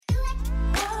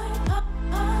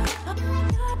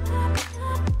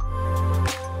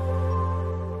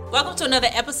Welcome to another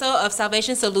episode of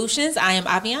Salvation Solutions. I am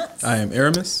Aviance. I am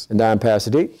Aramis. And I'm Pastor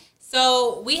D.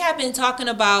 So we have been talking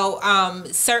about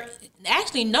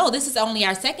Actually, no, this is only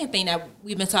our second thing that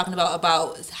we've been talking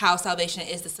about how salvation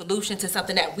is the solution to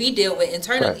something that we deal with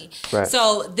internally. Right.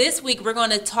 So this week we're going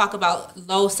to talk about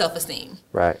low self-esteem.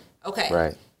 Right. Okay.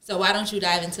 Right. So why don't you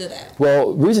dive into that?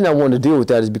 Well, the reason I wanted to deal with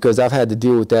that is because I've had to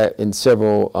deal with that in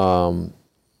several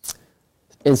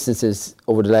instances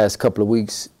over the last couple of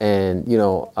weeks. And, you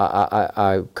know,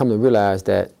 I come to realize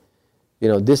that, you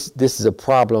know, this is a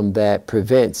problem that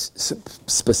prevents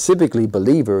specifically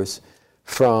believers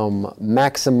from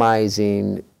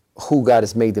maximizing who God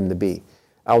has made them to be.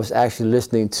 I was actually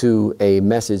listening to a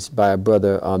message by a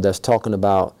brother that's talking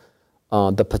about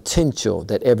the potential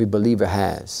that every believer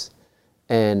has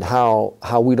and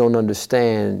how we don't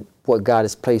understand what God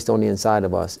has placed on the inside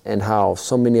of us and how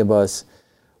so many of us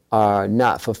are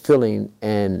not fulfilling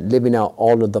and living out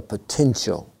all of the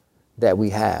potential that we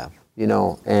have, you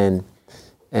know, and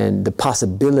the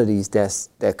possibilities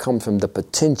that come from the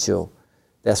potential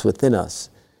that's within us.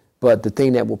 But the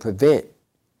thing that will prevent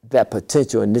that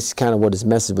potential, and this is kind of what this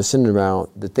message was centered around,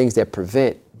 the things that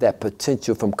prevent that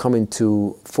potential from coming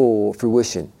to full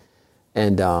fruition.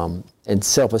 And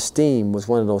self-esteem was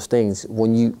one of those things.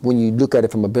 When you look at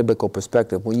it from a biblical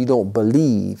perspective, when you don't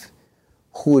believe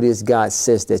who it is God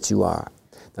says that you are.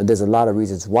 And there's a lot of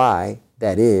reasons why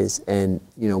that is, and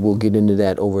you know we'll get into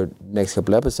that over the next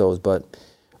couple episodes, but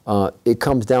it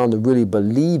comes down to really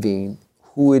believing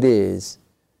who it is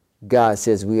God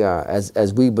says we are,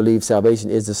 as we believe salvation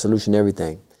is the solution to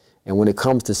everything. And when it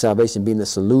comes to salvation being the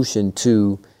solution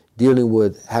to dealing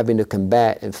with having to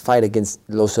combat and fight against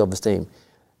low self-esteem.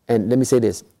 And let me say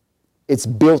this, it's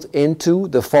built into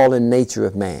the fallen nature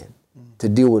of man to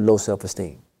deal with low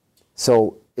self-esteem.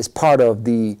 So it's part of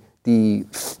the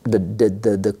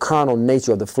carnal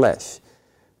nature of the flesh.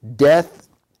 Death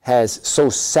has so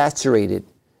saturated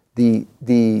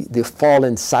the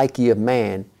fallen psyche of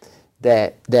man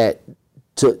that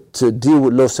to deal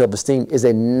with low self-esteem is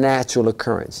a natural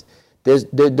occurrence.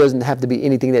 There doesn't have to be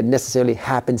anything that necessarily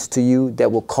happens to you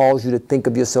that will cause you to think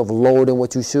of yourself lower than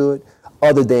what you should,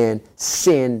 other than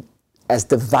sin as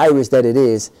the virus that it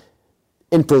is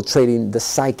infiltrating the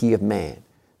psyche of man.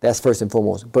 That's first and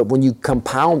foremost. But when you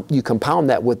compound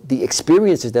that with the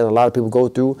experiences that a lot of people go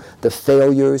through, the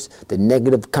failures, the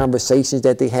negative conversations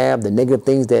that they have, the negative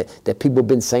things that people have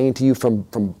been saying to you from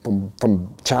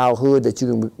childhood that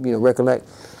you can recollect,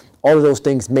 all of those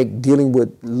things make dealing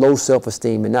with low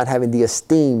self-esteem and not having the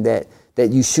esteem that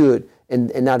you should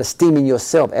and not esteeming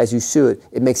yourself as you should,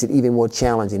 it makes it even more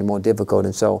challenging and more difficult.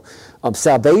 And so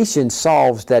salvation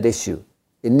solves that issue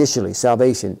initially,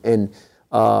 salvation. And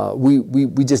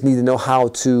we just need to know how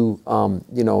to,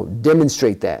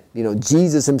 demonstrate that. You know,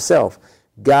 Jesus himself,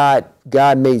 God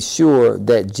made sure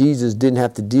that Jesus didn't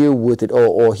have to deal with it,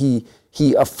 or he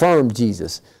affirmed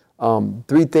Jesus.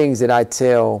 3 things that I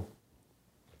tell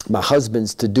my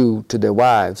husbands to do to their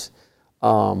wives,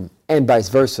 and vice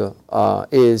versa,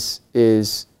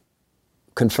 is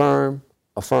confirm,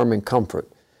 affirm, and comfort.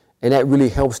 And that really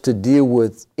helps to deal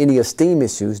with any esteem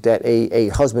issues that a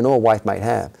husband or wife might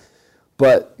have.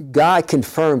 But God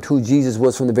confirmed who Jesus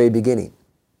was from the very beginning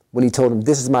when he told him,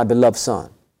 "This is my beloved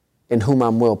son in whom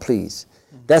I'm well pleased."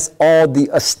 That's all the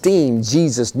esteem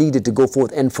Jesus needed to go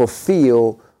forth and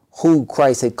fulfill who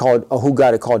Christ had called, or who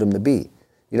God had called him to be.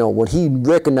 You know, when he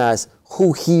recognized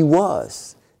who he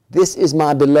was, "This is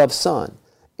my beloved son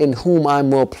in whom I'm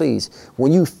well pleased."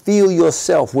 When you feel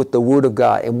yourself with the word of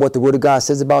God and what the word of God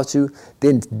says about you,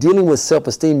 then dealing with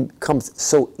self-esteem comes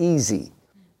so easy.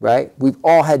 Right? We've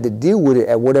all had to deal with it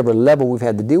at whatever level we've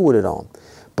had to deal with it on.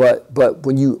 But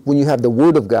when you have the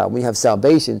word of God, when you have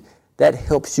salvation, that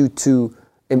helps you to,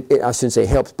 I shouldn't say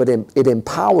helps, but it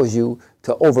empowers you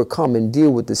to overcome and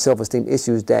deal with the self-esteem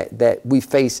issues that we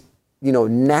face,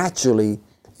 naturally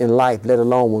in life, let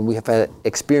alone when we have had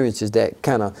experiences that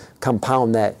kind of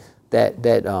compound that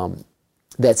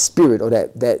spirit or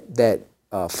that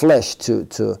flesh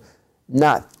to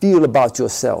not feel about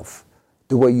yourself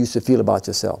the way you used to feel about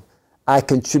yourself. I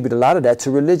contribute a lot of that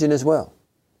to religion as well,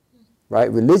 right?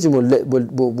 Religion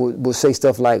will say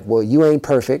stuff like, "Well, you ain't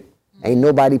perfect, ain't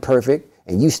nobody perfect,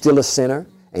 and you still a sinner,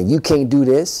 and you can't do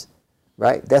this,"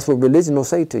 right? That's what religion will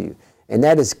say to you. And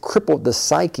that has crippled the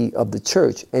psyche of the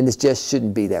church, and it just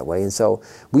shouldn't be that way. And so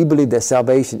we believe that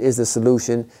salvation is the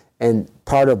solution, and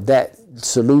part of that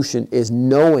solution is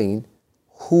knowing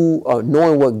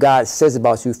what God says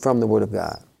about you from the Word of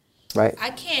God. Right. I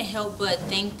can't help but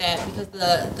think that because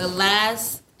the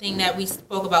last thing that we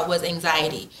spoke about was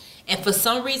anxiety. And for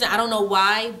some reason, I don't know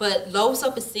why, but low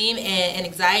self-esteem and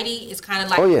anxiety is kind of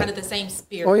like kind of the same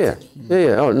spirit. Oh yeah, to me.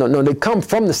 yeah. Oh no, they come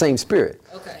from the same spirit.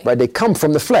 Okay. Right, they come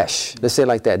from the flesh. Let's say it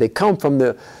like that. They come from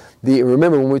the.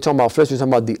 Remember when we're talking about flesh, we're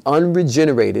talking about the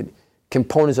unregenerated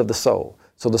components of the soul.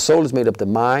 So the soul is made up of the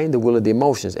mind, the will, and the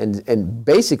emotions, and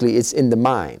basically it's in the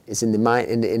mind. It's in the mind,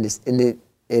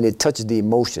 and it touches the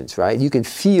emotions, right? You can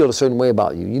feel a certain way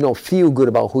about you. You don't feel good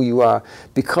about who you are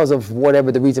because of whatever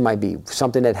the reason might be.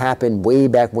 Something that happened way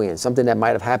back when, something that might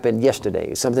have happened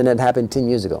yesterday, something that happened 10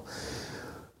 years ago.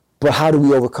 But how do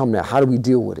we overcome that? How do we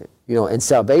deal with it? And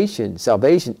salvation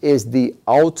is the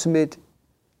ultimate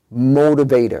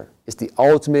motivator. It's the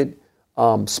ultimate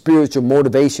spiritual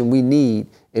motivation we need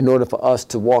in order for us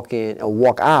to walk in or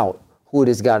walk out who it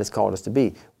is God has called us to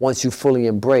be. Once you fully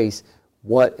embrace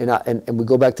and we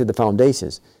go back to the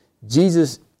foundations.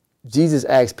 Jesus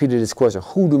asked Peter this question: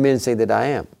 who do men say that I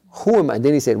am? Who am I?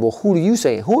 Then he said, well, who do you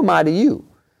say? Who am I to you?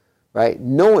 Right?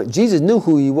 Jesus knew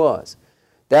who he was.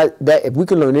 That if we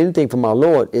can learn anything from our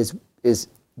Lord is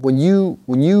when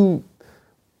you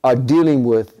are dealing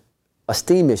with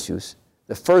esteem issues,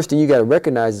 the first thing you got to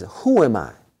recognize is, who am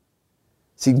I?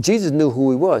 See, Jesus knew who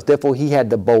he was. Therefore, he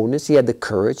had the boldness, he had the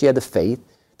courage, he had the faith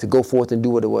to go forth and do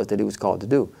what it was that he was called to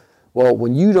do. Well,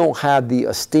 when you don't have the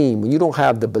esteem, when you don't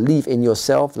have the belief in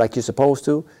yourself like you're supposed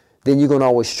to, then you're going to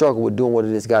always struggle with doing what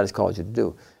it is God has called you to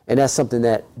do. And that's something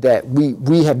that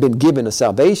we have been given a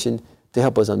salvation to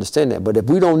help us understand that. But if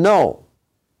we don't know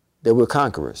that we're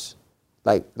conquerors,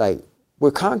 like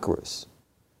we're conquerors.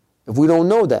 If we don't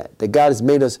know that God has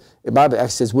made us, the Bible actually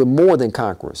says we're more than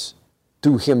conquerors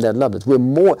through him that loved us. We're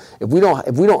more, if we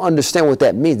don't understand what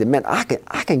that means, then man, I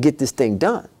can get this thing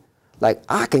done. Like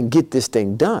I can get this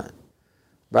thing done.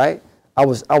 Right? I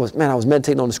was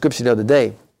meditating on the scripture the other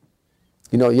day.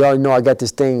 Y'all know I got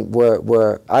this thing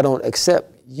where I don't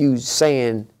accept you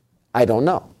saying I don't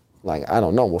know. Like, I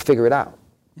don't know. Well, figure it out.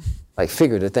 Like,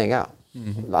 figure the thing out.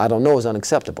 Mm-hmm. I don't know is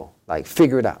unacceptable. Like,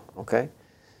 figure it out. Okay?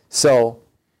 So,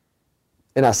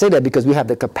 and I say that because we have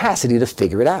the capacity to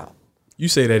figure it out. You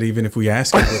say that even if we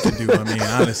ask you what to do. I mean,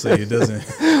 honestly, it doesn't.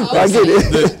 I get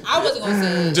it. I wasn't going to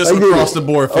say it. Just across the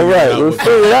board. All right, we'll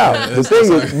figure it out. The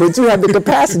thing is, but you have the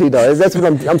capacity, though. That's what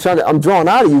I'm drawing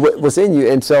out of you what's in you.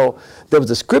 And so there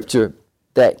was a scripture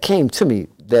that came to me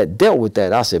that dealt with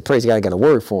that. I said, praise God, I got a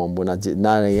word for him. I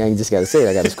ain't just got to say it.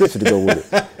 I got a scripture to go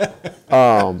with it.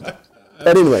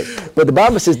 But anyway, but the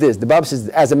Bible says this. The Bible says,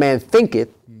 as a man thinketh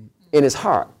in his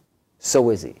heart,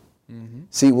 so is he. Mm-hmm.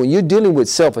 See, when you're dealing with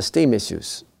self-esteem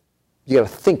issues, you got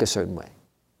to think a certain way.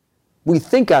 We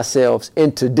think ourselves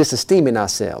into disesteeming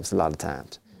ourselves a lot of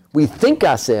times. We think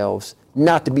ourselves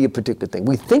not to be a particular thing.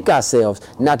 We think ourselves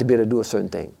not to be able to do a certain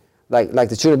thing. Like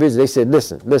the children of Israel, they said,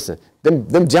 listen,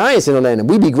 them giants in the land, and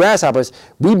we be grasshoppers,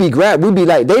 we be like,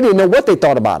 they didn't know what they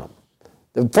thought about them.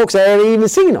 The folks hadn't even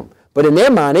seen them. But in their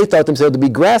mind, they thought themselves to be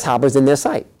grasshoppers in their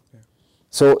sight.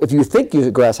 So if you think you're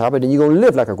a grasshopper, then you're going to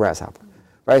live like a grasshopper.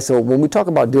 Right? So when we talk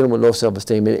about dealing with low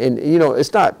self-esteem, and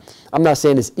it's not, I'm not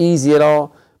saying it's easy at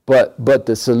all, but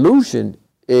the solution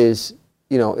is,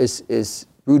 is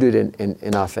rooted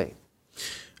in our faith.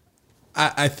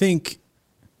 I think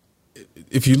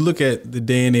if you look at the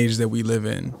day and age that we live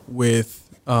in with,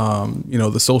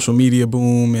 the social media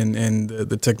boom and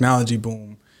the technology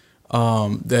boom,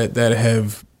 that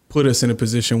have put us in a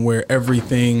position where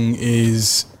everything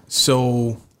is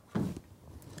so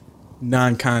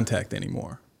non-contact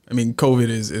anymore. I mean, COVID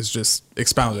is just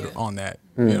expounded on that,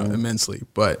 immensely.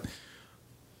 But,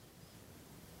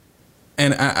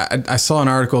 and I saw an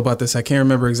article about this. I can't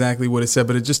remember exactly what it said,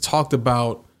 but it just talked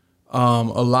about a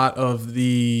lot of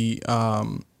the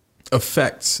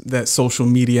effects that social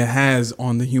media has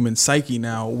on the human psyche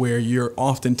now, where you're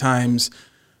oftentimes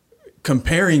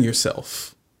comparing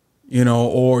yourself,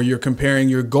 or you're comparing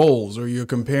your goals, or you're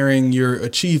comparing your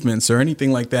achievements or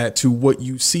anything like that to what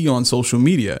you see on social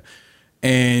media.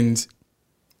 And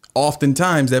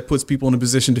oftentimes that puts people in a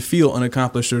position to feel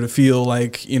unaccomplished or to feel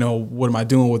like, what am I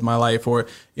doing with my life? Or,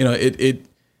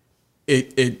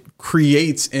 it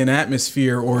creates an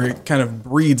atmosphere, or it kind of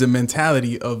breeds a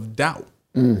mentality of doubt,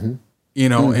 and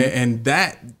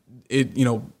that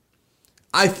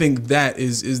I think that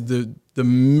is the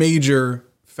major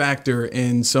factor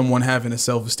in someone having a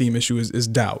self-esteem issue is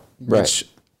doubt, right, which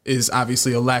is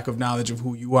obviously a lack of knowledge of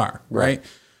who you are. Right.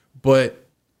 But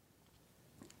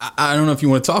I don't know if you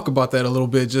want to talk about that a little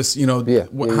bit, just,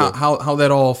 how that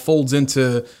all folds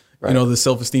into, right, the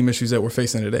self-esteem issues that we're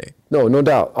facing today. No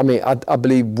doubt. I mean, I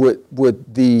believe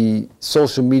with the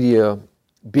social media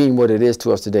being what it is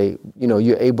to us today,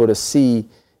 you're able to see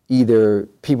either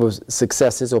people's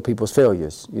successes or people's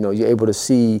failures. You know, you're able to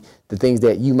see the things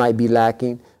that you might be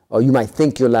lacking, or you might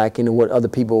think you're lacking, and what other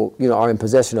people, you know, are in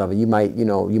possession of. And you might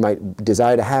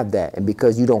desire to have that, and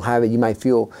because you don't have it, you might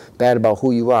feel bad about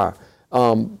who you are.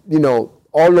 You know,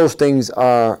 all those things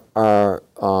are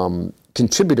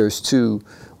contributors to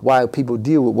why people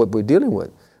deal with what we're dealing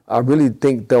with. I really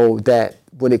think, though, that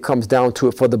when it comes down to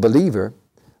it for the believer,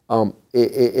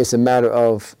 it's a matter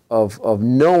of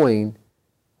knowing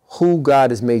who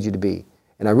God has made you to be.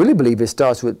 And I really believe it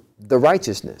starts with the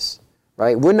righteousness,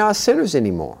 right? We're not sinners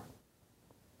anymore.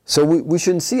 So we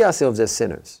shouldn't see ourselves as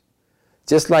sinners.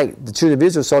 Just like the children of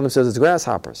Israel saw themselves as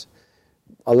grasshoppers.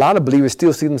 A lot of believers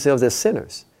still see themselves as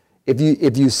sinners. If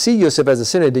you see yourself as a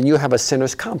sinner, then you have a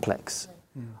sinner's complex.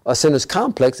 A sinner's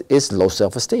complex is low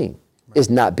self-esteem. It's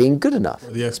not being good enough.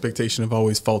 Or the expectation of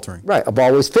always faltering. Right, of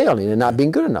always failing and not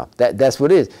being good enough. That's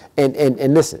what it is.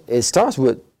 And listen, it starts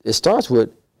with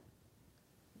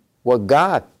what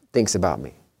God thinks about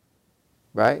me.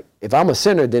 Right? If I'm a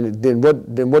sinner, then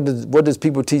what does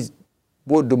people teach?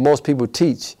 What do most people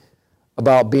teach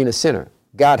about being a sinner?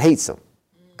 God hates them.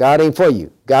 God ain't for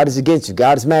you. God is against you.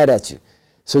 God is mad at you.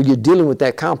 So you're dealing with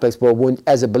that complex. But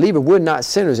as a believer, we're not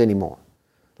sinners anymore.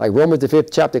 Like Romans the 5th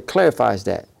chapter clarifies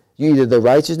that. You're either the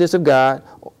righteousness of God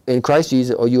in Christ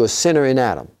Jesus, or you're a sinner in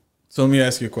Adam. So let me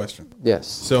ask you a question. Yes.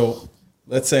 So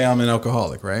let's say I'm an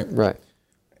alcoholic, right? Right.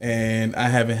 And I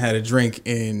haven't had a drink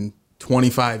in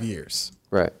 25 years.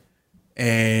 Right.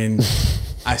 And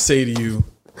I say to you,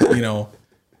 you know,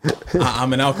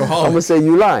 I'm an alcoholic. I'm going to say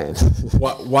you lying.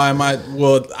 Why am I?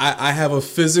 Well, I have a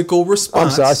physical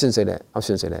response. I'm sorry, I shouldn't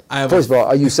say that. First of all,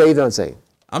 are you saved or unsaved?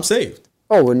 I'm saved.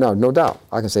 Oh, well, no doubt.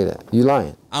 I can say that. You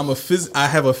lying. I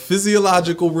have a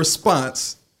physiological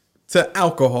response to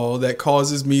alcohol that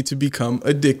causes me to become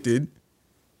addicted.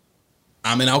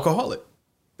 I'm an alcoholic.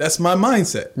 That's my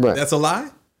mindset. Right. That's a lie?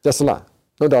 That's a lie.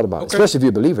 No doubt about it. Especially if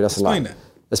you're a believer, that's Explain a lie. That.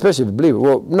 Especially if you're a believer.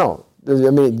 Well, no. I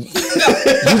mean, you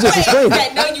just explained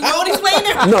it. No, you won't explain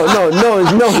it. No.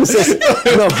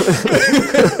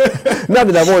 Not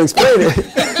that I won't explain it.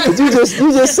 But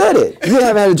you just said it. You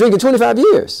haven't had a drink in 25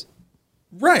 years.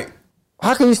 Right.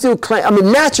 How can you still claim, I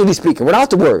mean, naturally speaking, without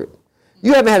the word,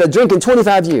 you haven't had a drink in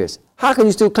 25 years. How can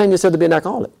you still claim yourself to be an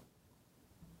alcoholic?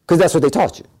 Because that's what they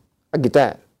taught you. I get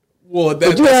that. Well,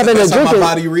 that's how my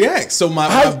body reacts. So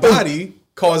my body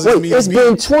causes me to be... It's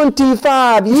been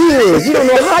 25 years. You don't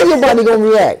know how your body going to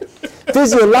react.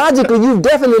 Physiologically, you've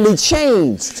definitely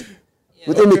changed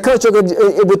within the culture,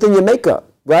 within your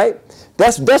makeup, right?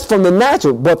 That's from the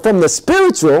natural, but from the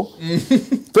spiritual,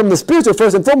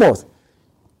 first and foremost,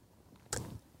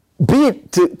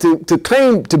 to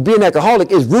claim to be an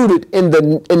alcoholic is rooted in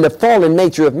the fallen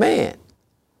nature of man.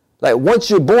 Like once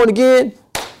you're born again,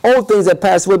 all things that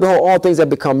pass away, behold, all things have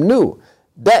become new.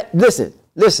 Listen,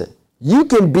 you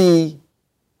can be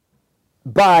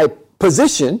by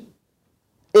position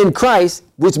in Christ,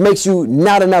 which makes you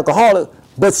not an alcoholic,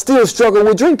 but still struggle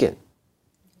with drinking.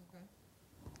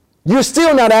 You're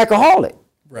still not alcoholic.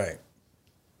 Right.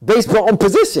 Based on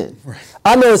position. Right.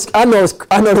 I know this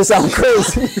sounds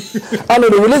crazy. I know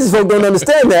the religious folk don't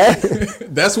understand that.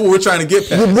 That's what we're trying to get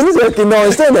past. The religious folk don't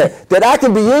understand that I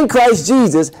can be in Christ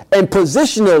Jesus and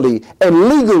positionally and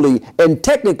legally and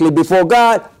technically before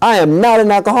God, I am not an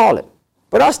alcoholic.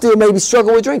 But I still maybe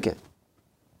struggle with drinking.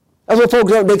 That's what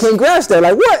folks, they can't grasp that.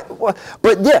 Like, what?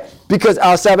 But yeah, because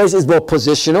our salvation is both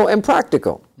positional and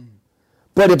practical.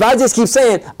 But if I just keep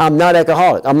saying, I'm not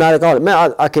alcoholic,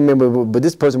 man, I can remember, but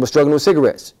this person was struggling with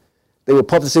cigarettes. They would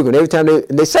puff the cigarette every time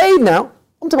they saved now.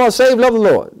 I'm talking about saved, love the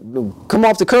Lord. Come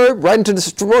off the curb, right into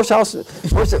the worship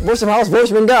house,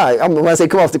 worshiping God. When I say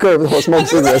come off the curb, I'm smoking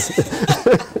cigarettes.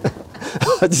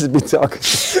 I just be talking.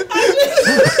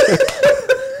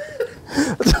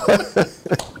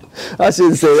 I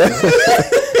shouldn't say that.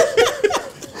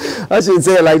 I shouldn't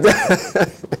say it like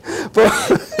that. But,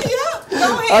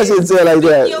 I shouldn't say it like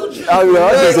that. I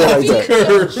shouldn't say it like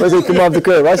that. I said, come off the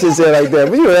curb. I shouldn't say it like that.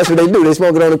 But you know, that's what they do. They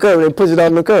smoke it on the curb and they push it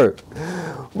on the curb.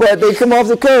 But they come off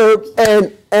the curb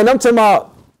and I'm talking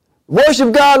about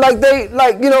worship God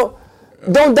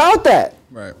don't doubt that.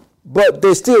 Right. But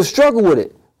they still struggle with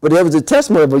it. But there was a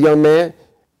testimony of a young man.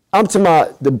 I'm talking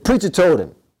about the preacher told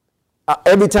him,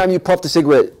 every time you puff the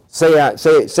cigarette, say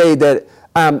that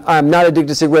I'm not addicted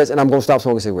to cigarettes and I'm going to stop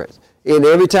smoking cigarettes. And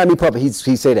every time he puff it, he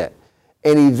say that.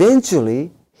 And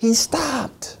eventually, he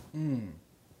stopped.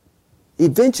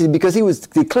 Eventually, because he was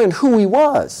declaring who he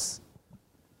was.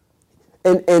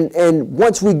 And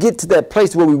once we get to that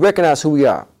place where we recognize who we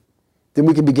are, then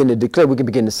we can begin to declare, we can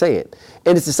begin to say it.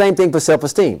 And it's the same thing for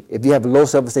self-esteem. If you have low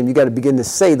self-esteem, you got to begin to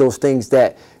say those things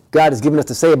that God has given us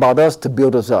to say about us to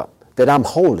build us up, that I'm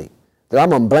holy, that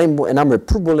I'm unblameable, and I'm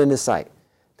reprovable in His sight.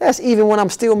 That's even when I'm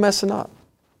still messing up.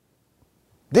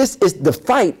 The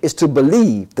fight is to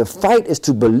believe. The fight is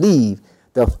to believe.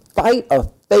 The fight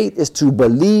of faith is to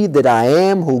believe that I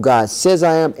am who God says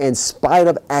I am in spite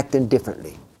of acting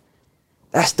differently.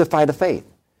 That's the fight of faith.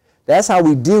 That's how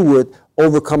we deal with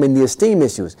overcoming the esteem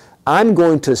issues. I'm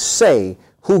going to say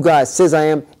who God says I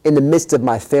am in the midst of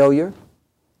my failure,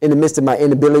 in the midst of my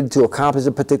inability to accomplish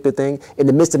a particular thing, in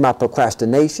the midst of my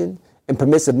procrastination, in the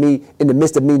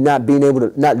midst of me not being able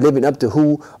to, not living up to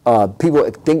who people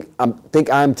think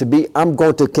I'm to be. I'm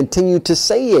going to continue to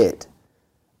say it.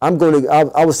 I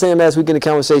was saying last week in the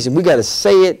conversation, we got to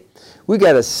say it. We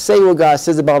got to say what God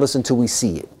says about us until we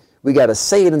see it. We got to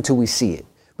say it until we see it.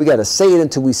 We got to say it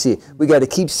until we see it. We got to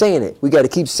keep saying it. We got to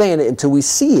keep saying it until we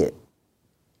see it.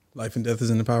 Life and death is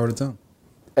in the power of the tongue.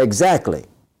 Exactly.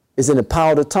 It's in the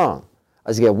power of the tongue. I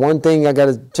just got one thing I got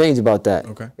to change about that.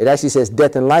 Okay. It actually says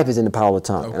death and life is in the power of the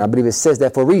tongue. Okay. And I believe it says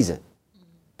that for a reason.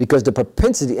 Because the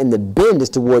propensity and the bend is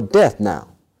toward death now.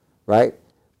 Right?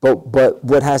 But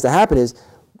what has to happen is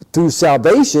through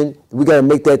salvation, we got to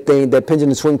make that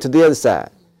pendulum swing to the other side.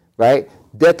 Right?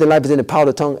 Death and life is in the power of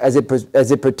the tongue as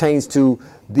it pertains to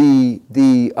the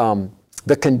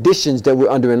conditions that we're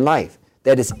under in life.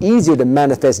 That it's easier to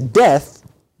manifest death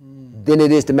than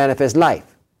it is to manifest life.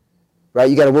 Right?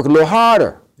 You got to work a little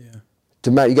harder.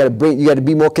 Yeah. You got to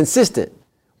be more consistent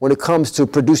when it comes to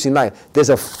producing life. There's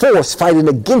a force fighting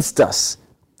against us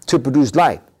to produce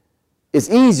life. It's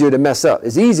easier to mess up.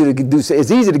 It's easier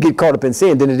to get caught up in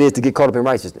sin than it is to get caught up in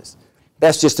righteousness.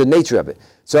 That's just the nature of it.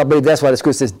 So I believe that's why the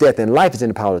scripture says death and life is in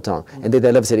the power of the tongue. And they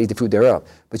that love it said eat the fruit thereof.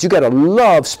 But you got to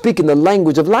love speaking the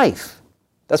language of life.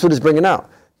 That's what it's bringing out.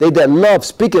 They that love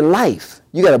speaking life.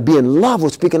 You got to be in love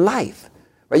with speaking life.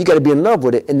 Right? You got to be in love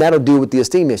with it, and that'll deal with the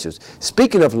esteem issues.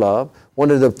 Speaking of love, one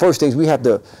of the first things we have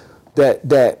to,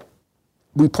 that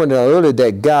we pointed out earlier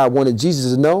that God wanted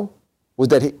Jesus to know was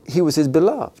that he was His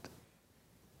beloved.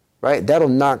 Right? That'll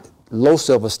knock low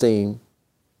self-esteem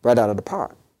right out of the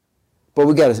park. But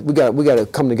we got to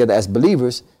come together as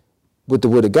believers with the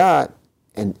Word of God,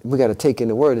 and we got to take in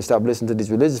the Word and stop listening to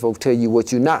these religious folks tell you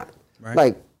what you're not.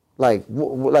 Right. Like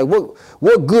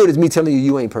what good is me telling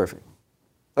you ain't perfect?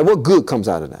 Like what good comes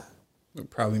out of that? It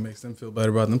probably makes them feel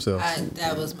better about themselves.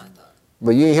 That was my thought.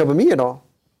 But you ain't helping me at all.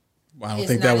 Well, I don't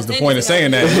think that was the point of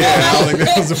saying that. I don't think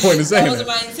that was the point of saying that. That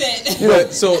was my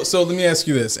intent. So let me ask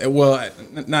you this. Well,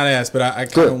 not ask, but I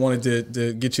kind of wanted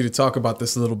to get you to talk about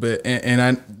this a little bit.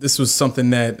 And this was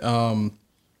something that I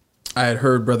had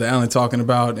heard Brother Allen talking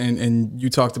about, and you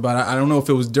talked about. I don't know if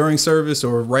it was during service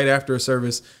or right after a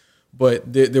service,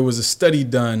 but there was a study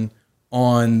done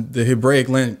on the Hebraic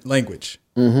language,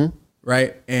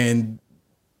 right? And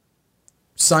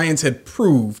science had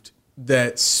proved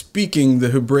that speaking the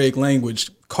Hebraic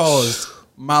language caused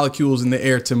molecules in the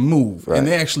air to move. Right. And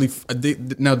they actually,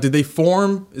 now did they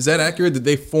form, is that accurate? Did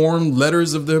they form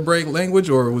letters of the Hebraic language,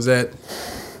 or was that?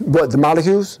 What, the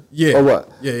molecules? Yeah. Or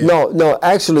what? Yeah. No,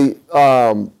 actually,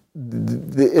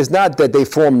 it's not that they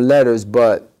form letters,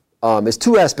 but it's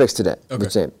two aspects to that.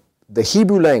 Okay. The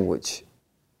Hebrew language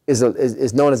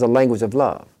is known as a language of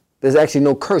love. There's actually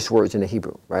no curse words in the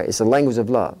Hebrew, right? It's a language of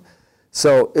love.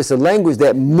 So it's a language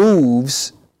that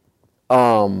moves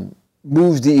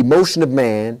the emotion of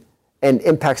man and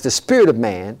impacts the spirit of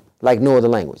man like no other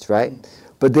language, right?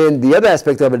 But then the other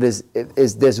aspect of it is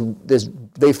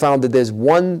they found that there's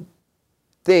one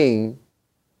thing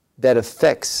that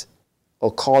affects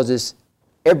or causes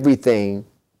everything,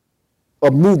 a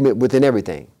movement within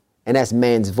everything, and that's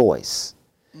man's voice.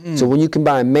 So when you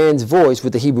combine man's voice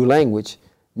with the Hebrew language,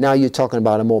 now you're talking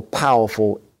about a more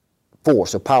powerful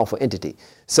force, a powerful entity.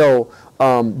 So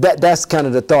that's kind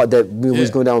of the thought that was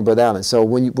going down with Brother Allen. So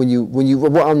when you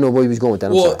well, I don't know where he was going with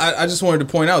that. Well, I just wanted to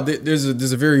point out that there's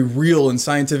a very real and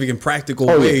scientific and practical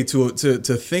way to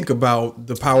think about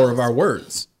the power of our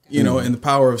words, you know, and the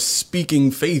power of speaking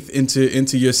faith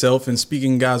into yourself and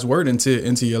speaking God's word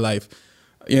into your life.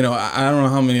 You know, I don't know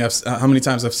how many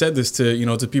times I've said this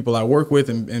to people I work with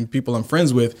and people I'm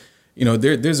friends with. You know,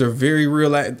 there's a very real.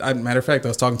 Matter of fact, I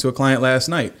was talking to a client last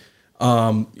night.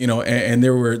 And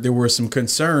there were some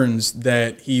concerns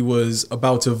that he was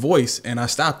about to voice, and I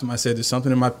stopped him. I said, "There's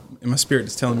something in my spirit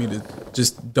that's telling me to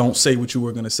just don't say what you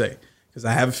were going to say, because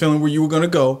I have a feeling where you were going to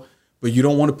go, but you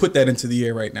don't want to put that into the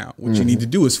air right now. What you need to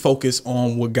do is focus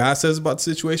on what God says about the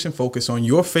situation, focus on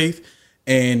your faith,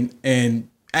 and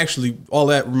actually, all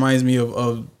that reminds me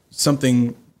of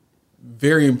something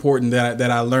very important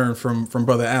that I learned from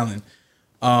Brother Allen.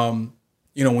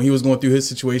 When he was going through his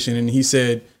situation, and he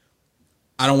said,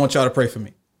 I don't want y'all to pray for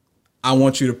me. I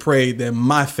want you to pray that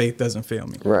my faith doesn't fail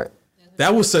me. Right.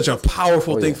 That was such a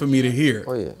powerful thing for me to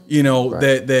hear. You know,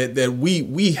 that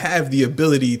we have the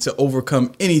ability to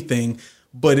overcome anything,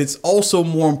 but it's also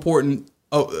more important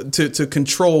to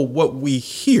control what we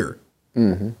hear.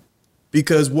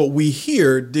 Because what we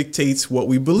hear dictates what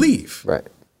we believe.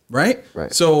 Right.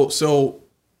 So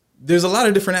there's a lot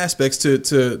of different aspects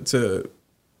to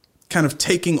kind of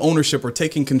taking ownership or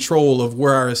taking control of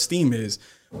where our esteem is,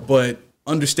 but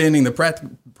understanding the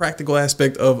practical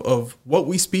aspect of what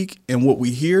we speak and what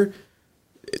we hear,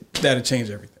 that'll change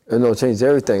everything. No, it changes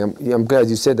everything. I'm glad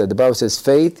you said that. The Bible says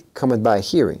faith cometh by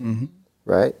hearing,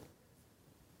 right?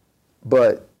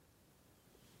 But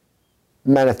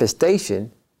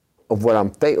manifestation of what I'm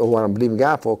believing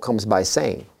God for comes by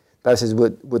saying. The Bible says,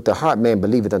 with the heart man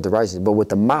believeth unto righteousness, but with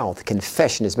the mouth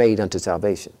confession is made unto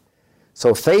salvation.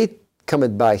 So faith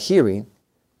cometh by hearing,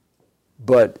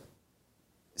 but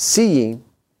seeing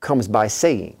comes by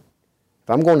saying. If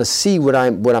I'm going to see what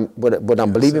I'm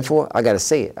believing for, I got to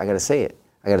say it. I got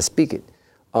to speak it.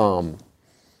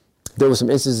 There were some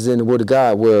instances in the Word of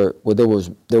God where there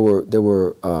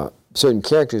were certain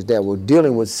characters that were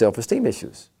dealing with self-esteem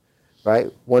issues.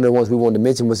 Right. One of the ones we wanted to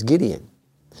mention was Gideon.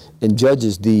 In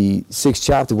Judges, the 6th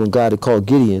chapter, when God had called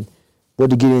Gideon,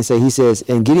 what did Gideon say? He says,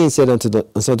 and Gideon said unto the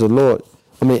Lord,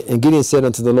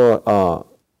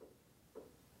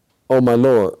 "Oh my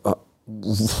Lord,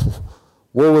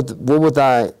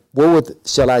 wherewith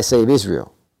shall I save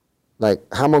Israel? Like,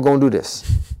 how am I going to do this?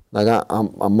 Like,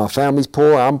 my family's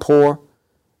poor, I'm poor,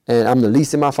 and I'm the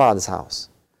least in my father's house."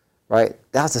 Right?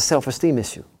 That's a self-esteem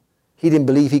issue. He didn't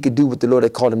believe he could do what the Lord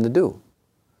had called him to do.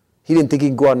 He didn't think he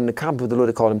could go out and accomplish what the Lord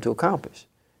had called him to accomplish.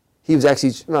 He was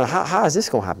actually, how is this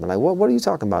going to happen? Like, what are you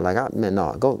talking about? Like,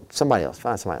 no, go somebody else,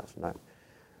 find somebody else.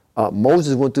 Right?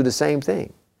 Moses went through the same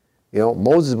thing. You know,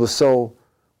 Moses was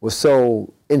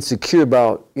so insecure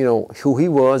about, you know, who he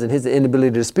was and his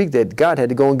inability to speak that God had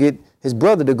to go and get his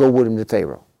brother to go with him to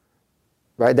Pharaoh.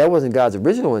 Right? That wasn't God's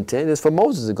original intent. It was for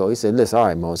Moses to go. He said, listen, all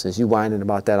right, Moses, since you whining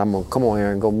about that, I'm going to come on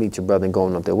here and go meet your brother and go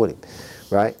on up there with him.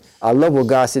 Right? I love what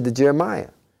God said to Jeremiah.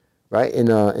 Right? In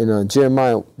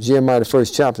Jeremiah, the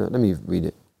 1st chapter. Let me read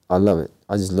it. I love it.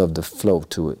 I just love the flow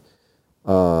to it.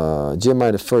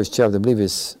 Jeremiah, the 1st chapter, I believe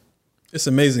it's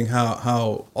amazing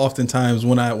how oftentimes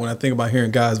when I think about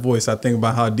hearing God's voice, I think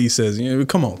about how D says, you know,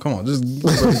 come on, just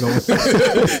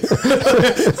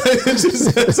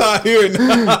that's how I hear it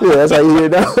now. Yeah, that's how you hear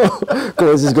it now. Come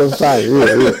on, just go fight.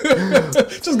 Yeah.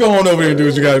 Just go on over here and do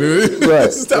what you gotta do.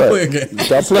 Right. Stop playing games.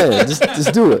 Stop playing.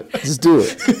 Just do it. Just do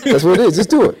it. That's what it is. Just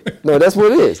do it. No, that's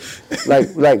what it is.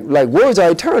 Like words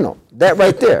are eternal. That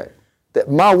right there.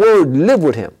 That my word live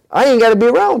with him. I ain't gotta be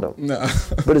around him. No.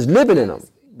 But it's living in him.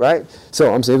 Right?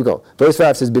 So I'm saying, here we go. Verse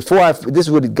 5 says, this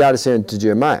is what God is saying to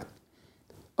Jeremiah.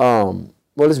 Well,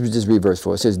 let's just read verse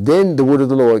 4. It says, then the word of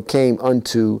the Lord came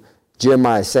unto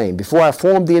Jeremiah, saying, before I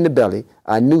formed thee in the belly,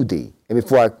 I knew thee. And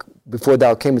before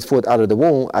thou camest forth out of the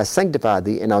womb, I sanctified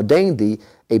thee and ordained thee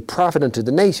a prophet unto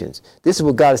the nations. This is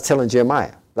what God is telling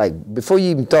Jeremiah. Like, before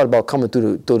you even thought about coming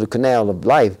through the canal of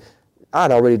life, I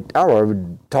already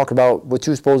talked about what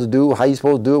you're supposed to do, how you're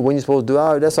supposed to do it, when you're supposed to do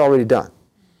it. That's already done.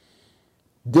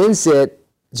 Then said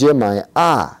Jeremiah,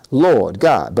 Lord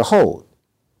God, behold,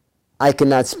 I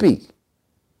cannot speak,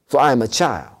 for I am a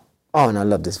child. Oh, and I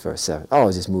love this verse 7. Oh,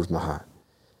 it just moves my heart.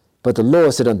 But the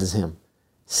Lord said unto him,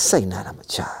 say not I'm a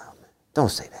child. Man.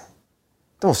 Don't say that.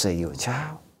 Don't say you're a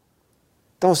child.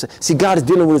 Don't say. See, God is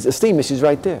dealing with his esteem issues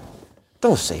right there.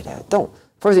 Don't say that. Don't.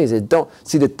 First thing he said, don't.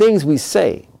 See, the things we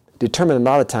say determine a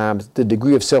lot of times the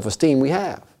degree of self-esteem we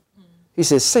have. He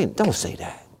says, don't say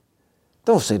that.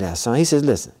 Don't say that, son. He says,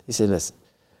 listen.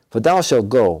 For thou shalt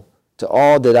go to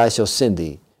all that I shall send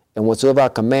thee, and whatsoever I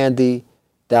command thee,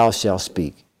 thou shalt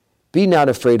speak. Be not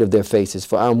afraid of their faces,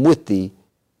 for I am with thee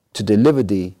to deliver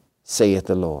thee, saith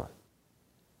the Lord.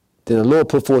 Then the Lord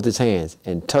put forth his hands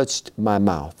and touched my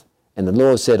mouth. And the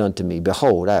Lord said unto me,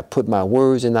 behold, I have put my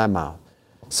words in thy mouth.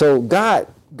 So God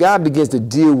begins to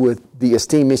deal with the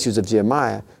esteem issues of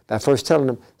Jeremiah by first telling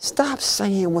him, stop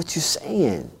saying what you're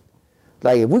saying.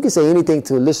 Like, if we can say anything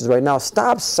to the listeners right now,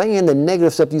 stop saying the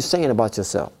negative stuff you're saying about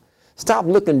yourself. Stop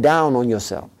looking down on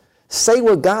yourself. Say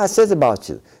what God says about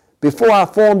you. Before I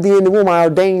formed thee in the womb, I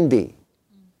ordained thee.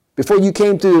 Before you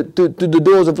came through the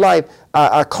doors of life,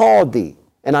 I called thee,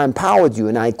 and I empowered you,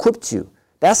 and I equipped you.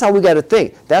 That's how we got to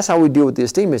think. That's how we deal with the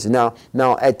esteem issue.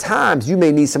 Now, at times, you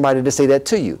may need somebody to say that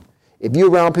to you. If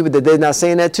you're around people that they're not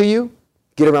saying that to you,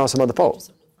 get around some other folks.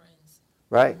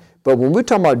 Right? But when we're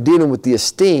talking about dealing with the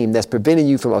esteem that's preventing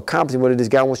you from accomplishing what it is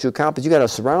God wants you to accomplish, you got to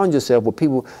surround yourself with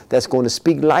people that's going to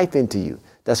speak life into you,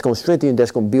 that's going to strengthen you,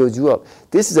 that's going to build you up.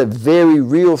 This is a very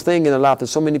real thing in the life of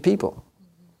so many people.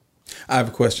 I have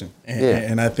a question,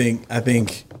 and I think I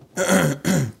think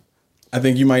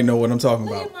you might know what I'm talking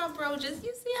about. Look at my bro, just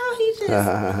you see how he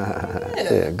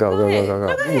just. Go.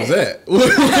 What was that? What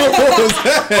was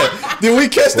that? Did we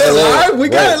catch that live? We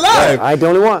got it live. I ain't the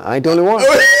only one. I ain't the only one.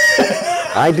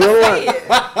 I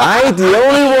ain't the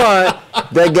only one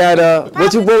that got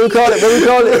what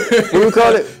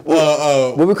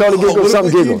we call it?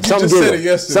 Something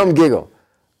giggle. Something giggle.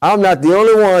 I'm not the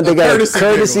only one that got a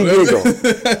courtesy giggle.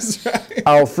 That's right.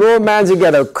 Our floor manager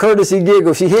got a courtesy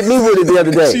giggle. She hit me with it the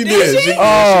other day. She did.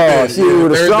 She did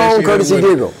with a strong courtesy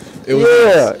giggle.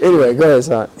 Yeah. Anyway, go ahead,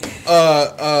 son.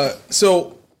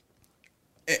 So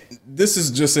this is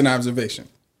just an observation,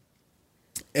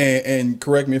 and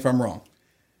correct me if I'm wrong.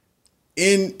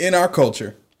 In our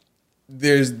culture,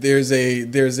 there's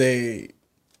a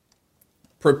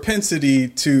propensity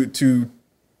to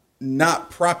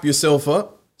not prop yourself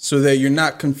up so that you're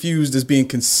not confused as being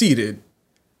conceited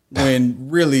when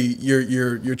really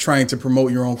you're trying to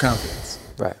promote your own confidence.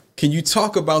 Right. Can you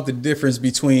talk about the difference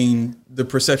between the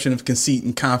perception of conceit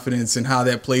and confidence and how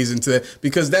that plays into that?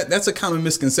 Because that's a common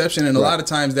misconception, and a lot of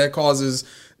times that causes,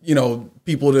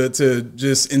 people to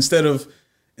just instead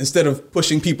of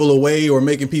pushing people away or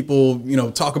making people,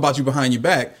 talk about you behind your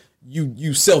back,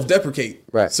 you self-deprecate,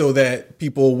 right, so that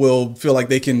people will feel like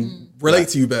they can relate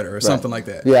to you better or something like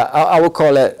that. Yeah, I would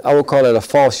call that a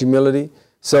false humility.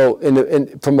 So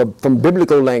from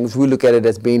biblical language, we look at it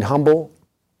as being humble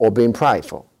or being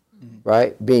prideful,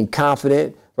 right? Being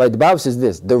confident, right? The Bible says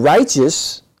this: the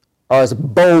righteous are as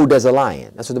bold as a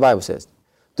lion. That's what the Bible says.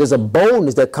 There's a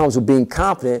boldness that comes with being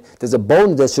confident. There's a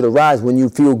boldness that should arise when you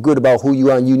feel good about who you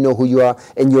are and you know who you are,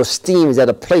 and your esteem is at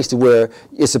a place to where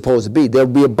it's supposed to be. There'll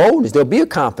be a boldness. There'll be a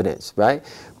confidence, right?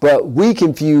 But we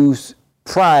confuse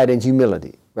pride and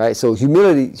humility, right? So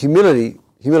humility,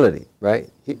 right?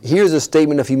 Here's a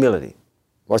statement of humility.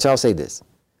 Watch how I say this.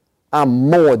 I'm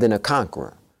more than a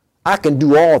conqueror. I can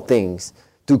do all things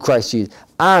through Christ Jesus.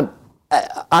 I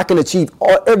can achieve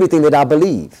everything that I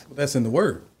believe. That's in the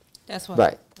Word. That's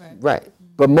why. Right.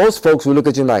 But most folks will look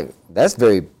at you like, that's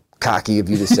very cocky of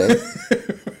you to say.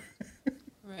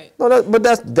 Right. No, but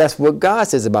that's what God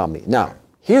says about me. Now,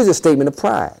 here's a statement of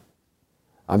pride.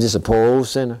 I'm just a poor old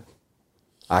sinner.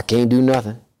 I can't do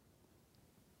nothing.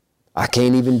 I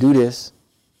can't even do this.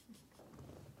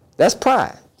 That's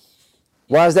pride.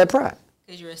 Why is that pride?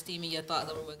 Because you're esteeming your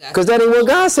thoughts over what God says. Because that ain't what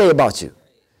God say about you.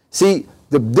 See,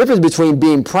 the difference between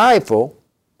being prideful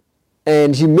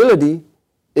and humility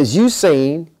is you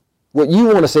saying what you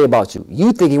want to say about you.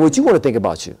 You thinking what you want to think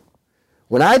about you.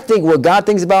 When I think what God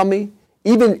thinks about me,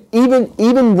 even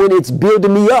when it's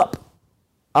building me up,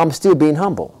 I'm still being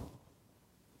humble.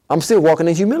 I'm still walking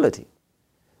in humility.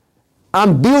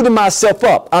 I'm building myself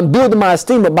up. I'm building my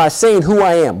esteem up by saying who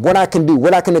I am, what I can do,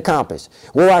 what I can accomplish,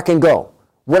 where I can go,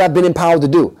 what I've been empowered to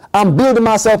do. I'm building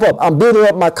myself up. I'm building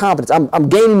up my confidence. I'm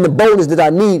gaining the boldness that I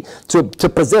need to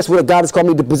possess what God has called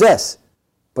me to possess.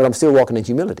 But I'm still walking in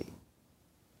humility.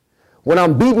 When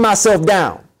I'm beating myself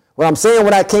down, when I'm saying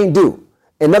what I can't do,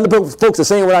 and other folks are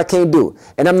saying what I can't do,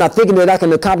 and I'm not thinking that I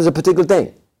can accomplish a particular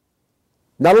thing,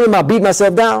 not only am I beating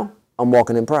myself down, I'm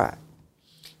walking in pride.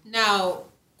 Now,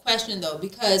 question though,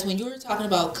 because when you were talking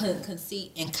about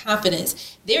conceit and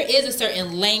confidence, there is a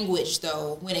certain language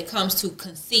though when it comes to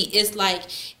conceit. It's like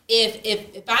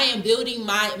if I am building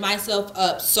myself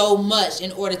up so much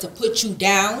in order to put you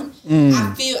down,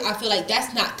 I feel like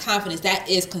that's not confidence. That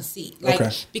is conceit. Like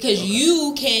because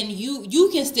you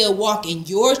can still walk in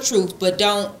your truth, but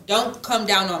don't come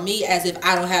down on me as if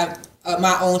I don't have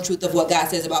my own truth of what God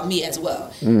says about me as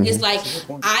well. It's like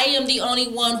I am the only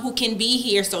one who can be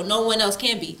here, so no one else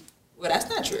can be. Well, that's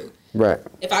not true. Right.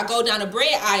 If I go down a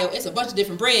bread aisle, it's a bunch of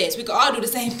different breads. We could all do the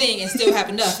same thing and still have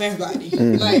enough for everybody.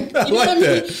 Like, you know what I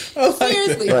mean?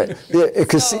 Seriously. Right.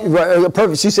 Yeah,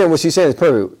 perfect. She said what she said is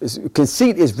perfect.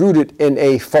 Conceit is rooted in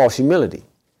a false humility.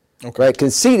 Okay. Right.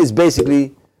 Conceit is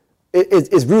basically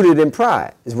it's rooted in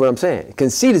pride. Is what I'm saying.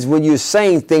 Conceit is when you're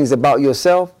saying things about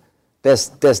yourself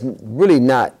that's really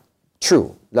not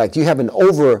true. Like you have an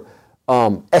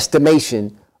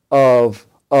estimation of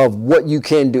what you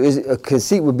can do. A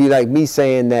conceit would be like me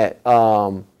saying that,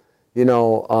 I'm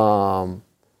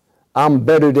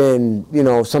better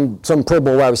than, some Pro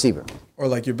Bowl wide receiver. Or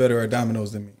like you're better at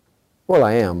dominoes than me. Well,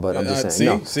 I am, but I'm just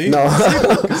saying. No.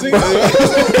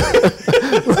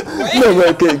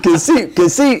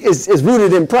 Conceit is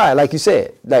rooted in pride, like you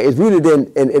said. Like it's rooted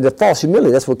in the false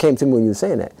humility. That's what came to me when you were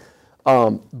saying that.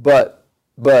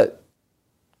 But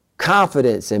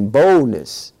confidence and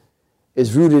boldness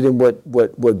is rooted in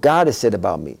what God has said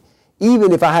about me.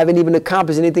 even if I haven't even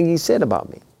accomplished anything he said about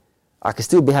me. I can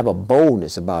still have a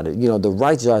boldness about it. You know, the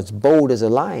righteous are as bold as a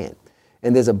lion.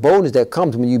 And there's a boldness that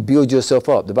comes when you build yourself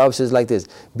up. The Bible says like this,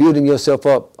 building yourself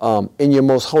up in your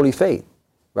most holy faith,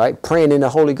 right? Praying in the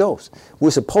Holy Ghost.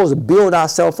 We're supposed to build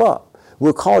ourselves up.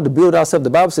 We're called to build ourselves.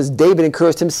 The Bible says David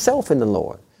encouraged himself in the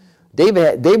Lord.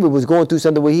 David was going through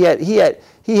something where he had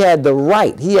the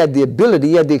right, he had the ability,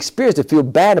 he had the experience to feel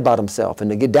bad about himself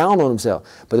and to get down on himself.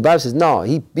 But the Bible says, no,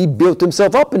 he built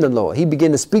himself up in the Lord. He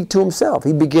began to speak to himself.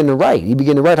 He began to write. He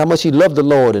began to write how much he loved the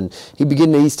Lord. And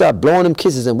he started blowing them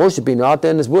kisses and worshiping out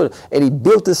there in this world. And he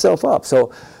built himself up.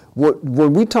 So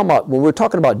when we're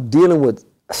talking about dealing with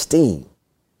esteem,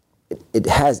 it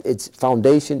has its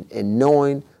foundation in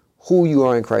knowing who you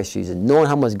are in Christ Jesus, knowing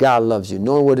how much God loves you,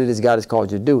 knowing what it is God has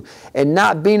called you to do, and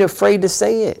not being afraid to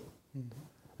say it.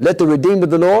 Let the redeemed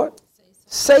of the Lord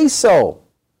say so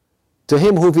to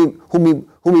him whom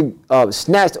he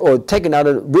snatched or taken out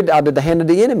of the hand of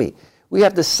the enemy. We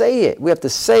have to say it. We have to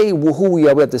say who we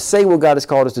are. We have to say what God has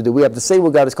called us to do. We have to say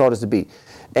what God has called us to be.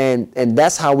 And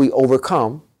that's how we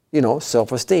overcome,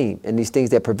 self-esteem and these things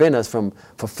that prevent us from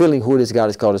fulfilling who it is God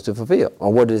has called us to fulfill,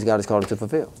 or what it is God has called us to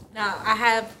fulfill.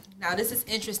 Now, this is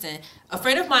interesting. A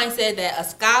friend of mine said that a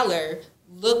scholar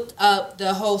looked up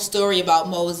the whole story about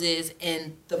Moses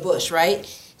and the bush, right?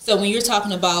 So when you're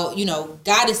talking about,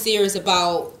 God is serious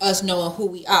about us knowing who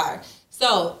we are.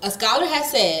 So a scholar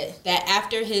has said that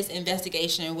after his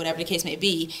investigation, whatever the case may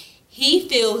be, he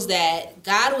feels that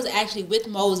God was actually with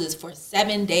Moses for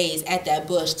 7 days at that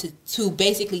bush to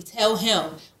basically tell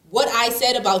him what I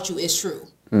said about you is true.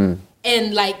 And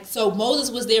so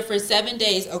Moses was there for 7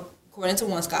 days, according to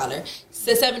one scholar,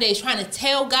 7 days trying to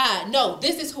tell God, no,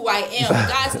 this is who I am. And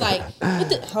God's like,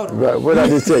 hold on. Right, what I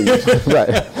just tell you?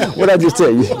 Right, what I just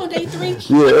tell you? On day 3? Yeah. I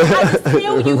just tell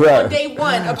you on day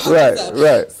 1 about yourself.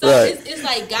 Right. It's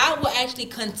like God will actually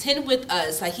contend with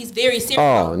us. Like, he's very serious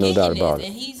about no doubt this. about it.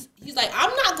 And he's like,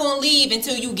 I'm not going to leave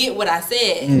until you get what I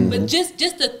said. But just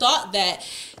the thought that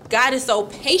God is so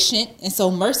patient and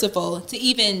so merciful to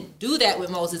even do that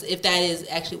with Moses, if that is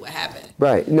actually what happened.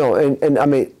 Right. No, and I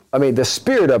mean, the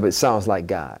spirit of it sounds like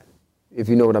God, if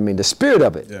you know what I mean. The spirit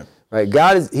of it, right?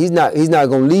 God he's not going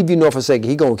to leave you nor forsake you.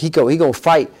 He going to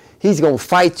fight. He's going to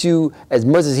fight you as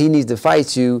much as he needs to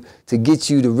fight you to get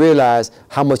you to realize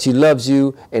how much he loves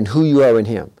you and who you are in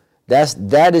him.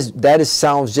 That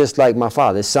sounds just like my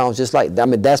Father. It sounds just like,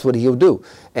 that's what he'll do.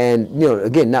 And,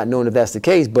 again, not knowing if that's the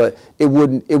case, but it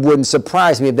wouldn't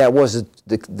surprise me if that was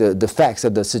the facts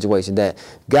of the situation, that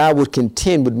God would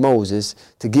contend with Moses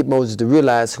to get Moses to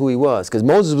realize who he was. Because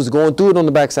Moses was going through it on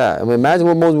the backside. Imagine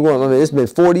what Moses was going through. It's been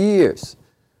 40 years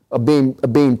of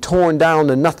being torn down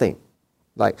to nothing.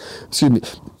 Like, excuse me.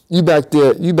 You back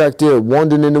there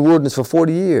wandering in the wilderness for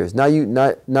 40 years. Now you're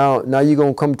going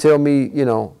to come tell me,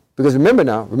 because remember,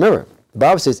 the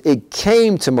Bible says it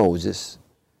came to Moses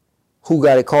who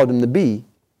God had called him to be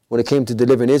when it came to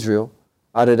delivering Israel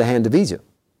out of the hand of Egypt.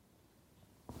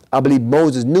 I believe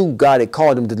Moses knew God had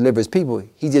called him to deliver his people.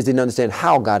 He just didn't understand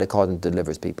how God had called him to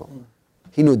deliver his people.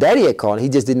 He knew that he had called him. He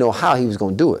just didn't know how he was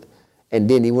going to do it. And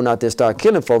then he went out there and started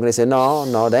killing folk, and they said,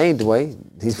 no, that ain't the way.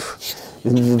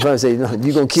 The brother said, no,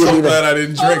 you gonna kill me. So glad I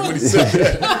didn't drink when he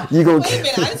said that. You gonna wait a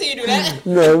minute, I didn't see you do that.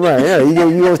 No, right, yeah.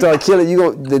 You gonna start killing.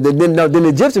 Then the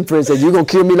Egyptian prince said, you gonna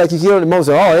kill me like you killed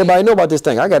Moses. Oh, everybody know about this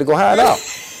thing. I got to go hide out.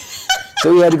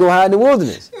 So he had to go hide in the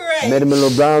wilderness. Right. Met him a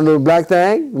little brown, little black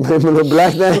thing. Met him a little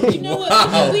black thing. You know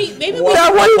what? Maybe we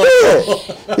That's what he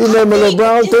did. He met him a little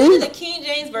brown thing. The King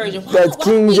James version. That's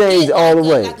King James all the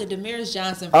way. Like a Damaris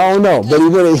Johnson. I don't know, but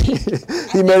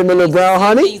he met him a little brown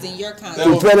honey. He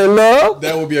fell in love.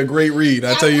 That would be a great read.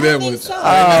 I tell you that one. So.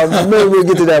 Maybe we'll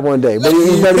get to that one day. But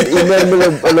he met him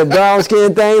a little brown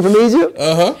skin thing from Egypt.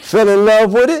 Fell in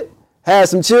love with it. Had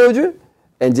some children,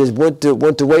 and just went to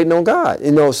waiting on God.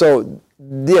 So.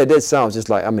 Yeah, that sounds just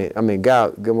like,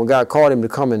 God, when God called him to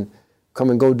come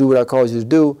and go do what I called you to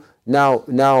do,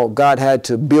 now God had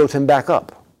to build him back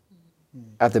up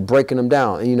after breaking him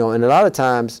down. And a lot of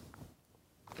times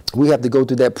we have to go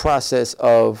through that process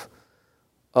of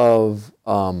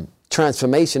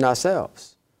transformation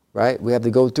ourselves, right? We have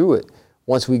to go through it.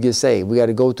 Once we get saved, we got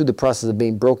to go through the process of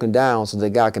being broken down so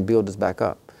that God can build us back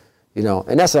up.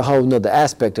 And that's a whole nother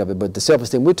aspect of it. But the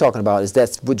self-esteem we're talking about is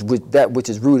that which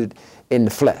is rooted in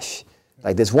the flesh.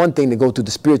 Like, there's one thing to go through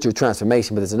the spiritual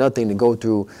transformation, but there's another thing to go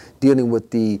through dealing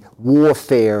with the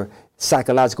warfare,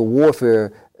 psychological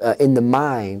warfare in the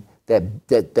mind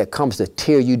that comes to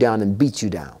tear you down and beat you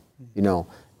down.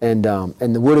 And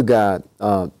the Word of God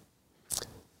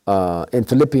in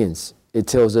Philippians it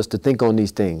tells us to think on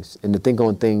these things and to think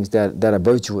on things that are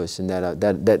virtuous and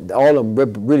that all of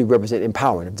them really represent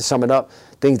empowering. To sum it up,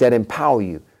 things that empower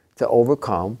you to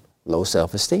overcome low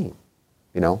self-esteem.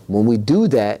 When we do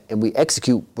that and we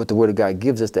execute what the Word of God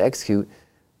gives us to execute,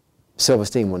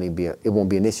 self-esteem won't be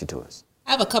an issue to us.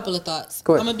 I have a couple of thoughts.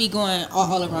 Go ahead. I'm gonna be going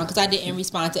all around because I didn't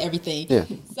respond to everything. Yeah.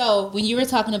 So when you were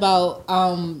talking about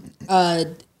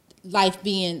life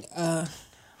being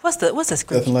what's the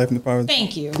scripture? Death and life in the power of the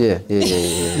Thank you. Yeah.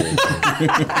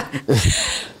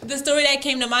 The story that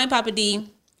came to mind, Papa D.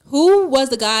 Who was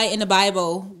the guy in the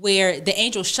Bible where the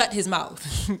angel shut his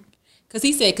mouth? Because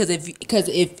he said, because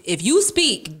if you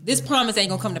speak, this promise ain't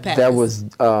gonna come to pass. That was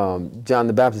John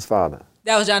the Baptist's father.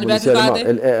 That was John the When he Baptist's shut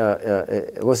him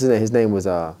father? up. What's his name? His name was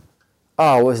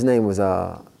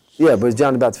yeah, but it's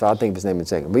John the Baptist's father. I think his name in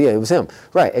second. But yeah, it was him.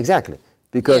 Right, exactly.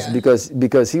 Because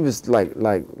he was like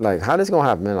how this gonna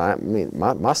happen, man? I mean,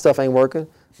 my stuff ain't working.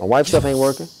 My wife's stuff ain't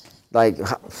working. Like,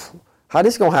 how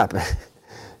this gonna happen?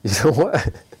 You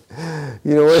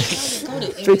know what?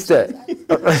 Fix that.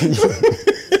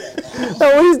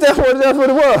 That's what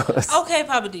it was. Okay,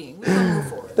 Papa D. We're gonna move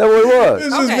forward. That's what it was.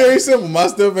 It's just very simple. My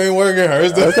stuff ain't working. Her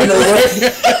stuff ain't working.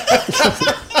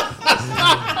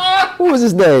 What was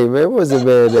his name, man? What was his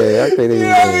man's name? I can't think of his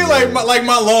name. Like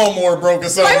my lawnmower broke or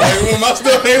something. Like when my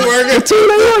stuff ain't working. The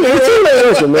tool ain't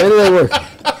working, man. It ain't working.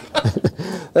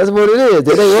 That's what it is.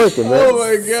 It ain't working, man. Oh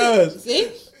my gosh.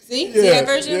 See that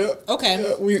version? Yeah. Okay.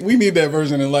 Yeah, we need that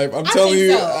version in life. I'm telling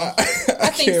you, so. I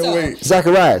think can't so. wait.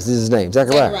 Zacharias is his name.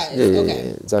 Zacharias. Okay.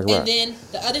 Yeah. Zacharias. And then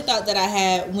the other thought that I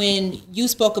had when you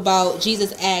spoke about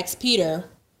Jesus asked Peter,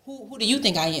 "Who do you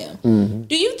think I am?" Mm-hmm.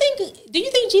 Do you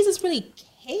think Jesus really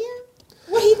cared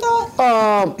what he thought?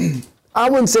 I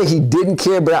wouldn't say he didn't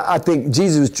care, but I think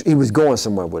Jesus was going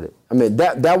somewhere with it. I mean,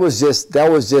 that was just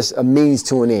a means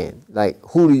to an end. Like,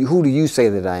 who do you say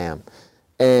that I am?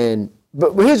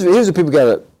 But here's what people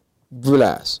gotta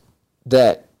realize,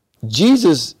 that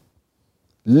Jesus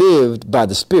lived by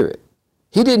the Spirit.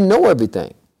 He didn't know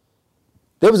everything.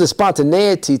 There was a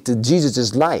spontaneity to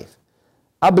Jesus' life.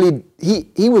 I believe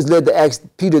he was led to ask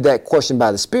Peter that question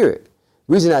by the Spirit.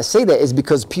 The reason I say that is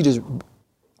because he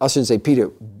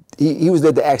was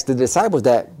led to ask the disciples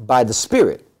that by the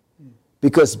Spirit,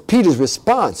 because Peter's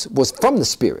response was from the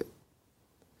Spirit.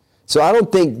 So I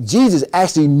don't think Jesus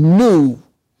actually knew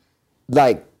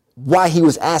like why he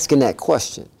was asking that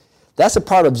question. That's a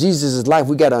part of Jesus' life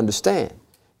we got to understand,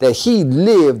 that he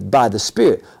lived by the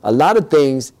Spirit. A lot of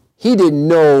things he didn't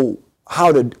know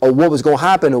or what was going to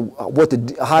happen or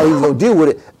how he was going to deal with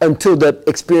it until the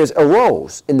experience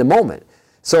arose in the moment.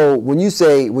 So when you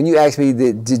ask me,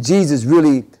 did Jesus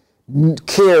really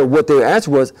care what their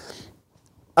answer was?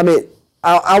 I mean,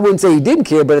 I wouldn't say he didn't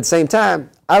care, but at the same time,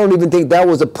 I don't even think that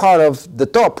was a part of the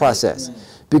thought process.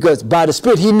 Because by the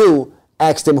Spirit, he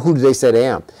asked them, who do they say they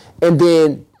am? And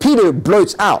then Peter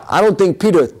blurts out. I don't think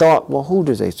Peter thought, well, who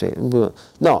do they say?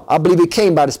 No, I believe it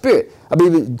came by the Spirit. I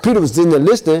believe Peter was in there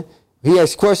listening. He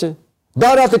asked a question,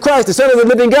 thou art the Christ, the Son of the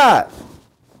living God.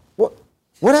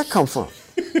 Where'd that come from?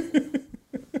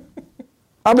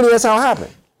 I believe that's how it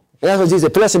happened. And that's what Jesus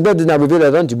said, flesh and blood did not reveal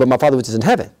that unto you, but my Father which is in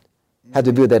heaven had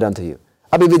revealed that unto you.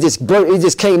 I believe it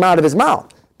just came out of his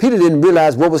mouth. Peter didn't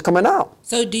realize what was coming out.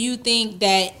 So do you think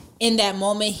that in that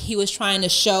moment he was trying to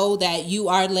show that you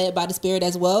are led by the Spirit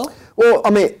as well? Well, I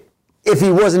mean, if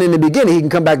he wasn't in the beginning, he can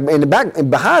come back in the back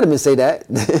and behind him and say that.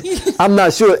 I'm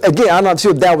not sure. Again, I'm not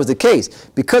sure if that was the case.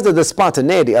 Because of the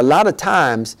spontaneity, a lot of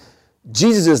times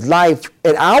Jesus' life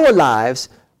and our lives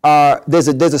there's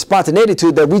a spontaneity to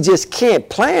it that we just can't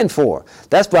plan for.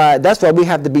 That's why we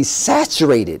have to be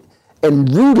saturated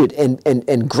and rooted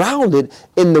and grounded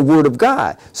in the Word of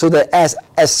God, so that as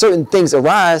certain things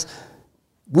arise,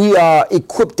 we are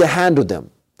equipped to handle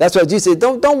them. That's why Jesus said,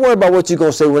 don't worry about what you're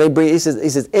gonna say when they bring. He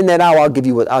says, in that hour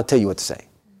I'll tell you what to say.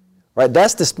 Right?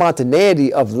 That's the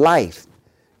spontaneity of life.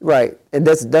 Right? And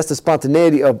that's the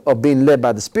spontaneity of being led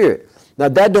by the Spirit. Now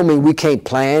that don't mean we can't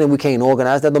plan and we can't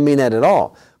organize. That don't mean that at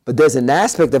all. But there's an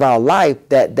aspect of our life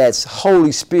that's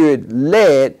Holy Spirit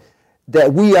led,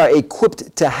 that we are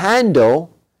equipped to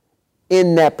handle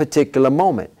in that particular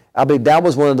moment. I believe that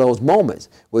was one of those moments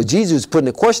where Jesus was putting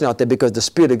a question out there because the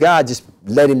Spirit of God just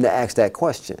led him to ask that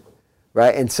question,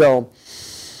 right? And so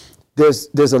there's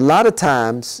a lot of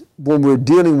times when we're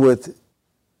dealing with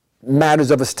matters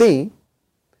of esteem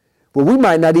where we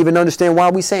might not even understand why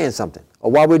we're saying something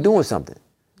or why we're doing something.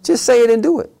 Just say it and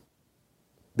do it.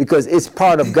 Because it's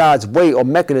part of God's way or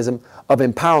mechanism of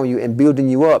empowering you and building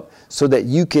you up so that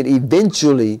you can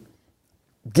eventually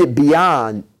get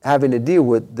beyond having to deal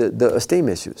with the esteem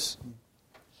issues.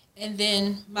 And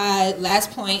then my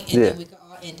last point, and then we can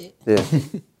all end it. Yeah.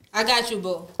 I got you,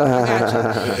 boo. I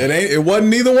got you. It wasn't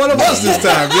neither one of us this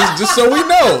time. Just so we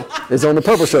know. It's on the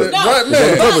purple shirt. No, Right,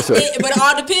 man. but it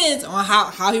all depends on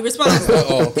how he responds.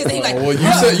 Well,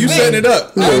 you setting it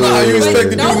up. I don't know how you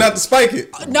expect the dude not to spike it.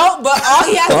 No, but all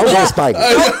he has to I'm do, gonna spike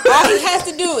it. all he has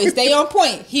to do is stay on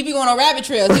point. He be going on rabbit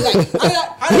trails. He's like,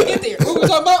 how did I get there? What we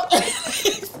talking about?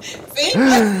 See?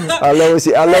 I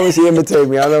love when she imitate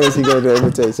me. I love when she go to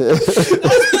imitation.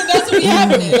 That's what be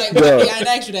happening. Like, Yeah. I didn't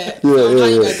ask you that. Yeah.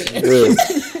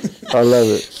 I love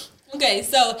it. Okay,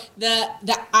 so the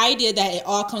idea that it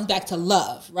all comes back to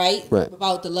love, right? Right.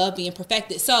 About the love being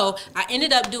perfected. So I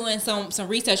ended up doing some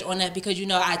research on that because,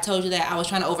 I told you that I was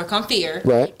trying to overcome fear.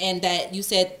 Right. And that you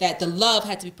said that the love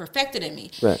had to be perfected in me.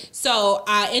 Right. So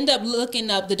I ended up looking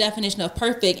up the definition of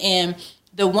perfect, and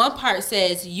the one part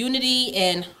says unity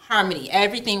and harmony.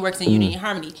 Everything works in unity and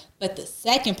harmony. But the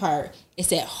second part, it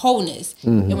said wholeness.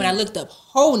 And when I looked up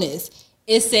wholeness,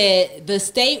 it said the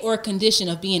state or condition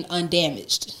of being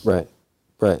undamaged. Right.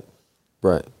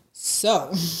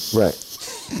 So. Right.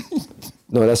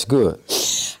 No, that's good.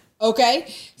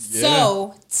 Okay. Yeah.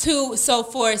 So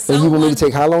for And someone. you want me to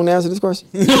take how long to answer this question?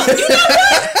 No, you know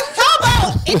what? How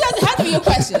about it doesn't have to be a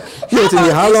question. You want to tell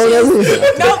me how long that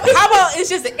is? No, how about it's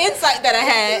just an insight that I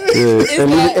had. Yeah. And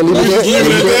leave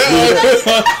it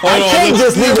there. I can't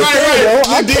just leave it there, though.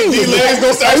 I can't leave it there.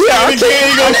 I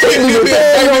can't leave it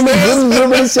there.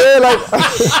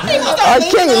 I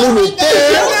can't leave it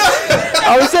there.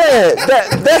 I'm saying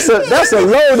that's a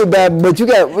loaded bad, but you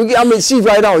got. I mean, she's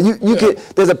right on. You can.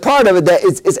 There's a part of it that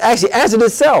it's actually answered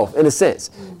itself in a sense.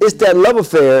 It's that love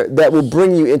affair that will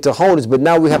bring you into wholeness. But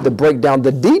now we have to break down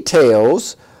the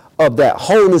details of that.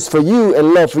 Wholeness for you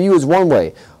and love for you is one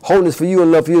way. Wholeness for you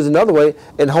and love for you is another way.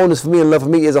 And wholeness for me and love for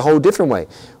me is a whole different way.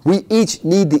 We each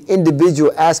need the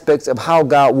individual aspects of how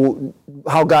God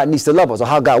needs to love us or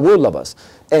how God will love us.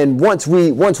 And once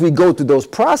we go through those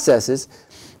processes,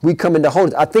 we come into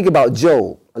wholeness. I think about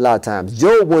Job a lot of times.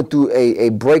 Job went through a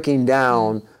breaking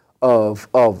down of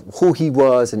who he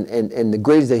was and the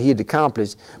greatness that he had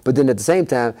accomplished. But then at the same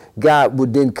time, God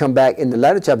would then come back in the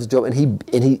latter chapters of Job and he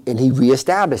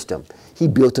reestablished him. He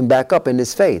built him back up in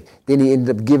his faith. Then he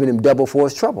ended up giving him double for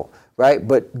his trouble, right?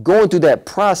 But going through that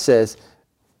process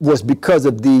was because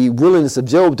of the willingness of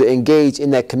Job to engage in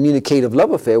that communicative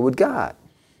love affair with God.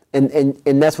 And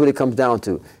that's what it comes down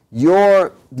to.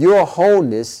 Your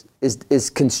wholeness is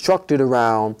constructed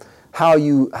around how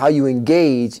you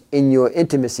engage in your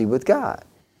intimacy with God.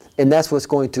 And that's what's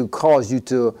going to cause you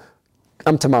to,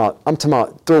 I'm talking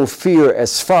about throw fear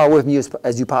as far away from you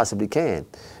as you possibly can.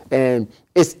 And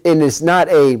it's not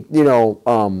a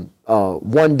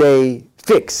one day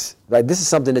fix. Like, this is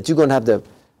something that you're going to have to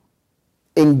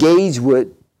engage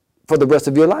with for the rest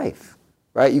of your life.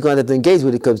 Right? You're going to have to engage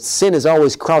with it because sin is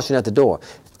always crouching at the door.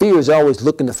 Fear is always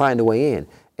looking to find a way in.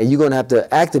 And you're going to have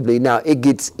to actively, now it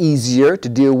gets easier to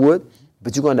deal with,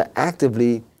 but you're going to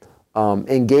actively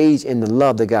engage in the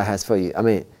love that God has for you. I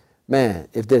mean, man,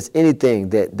 if there's anything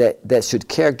that should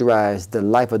characterize the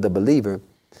life of the believer,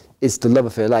 it's the love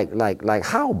affair. Like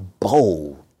how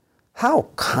bold, how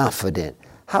confident,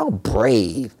 how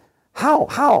brave,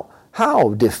 how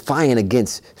defiant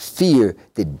against fear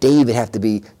did David have to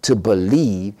be to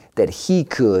believe that he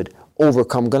could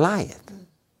overcome Goliath?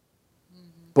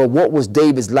 But what was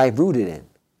David's life rooted in?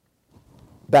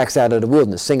 Backside of the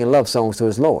wilderness, singing love songs to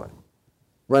his Lord.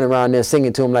 Running around there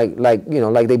singing to him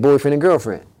like they boyfriend and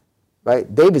girlfriend.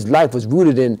 Right? David's life was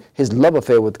rooted in his love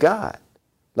affair with God.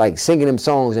 Like singing them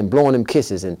songs and blowing them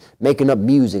kisses and making up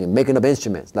music and making up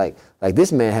instruments. Like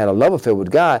this man had a love affair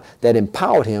with God that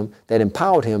empowered him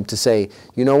to say,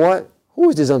 you know what? Who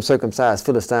is this uncircumcised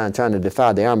Philistine trying to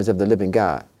defy the armies of the living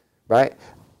God? Right?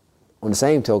 On the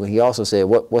same token, he also said,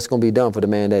 what's going to be done for the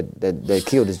man that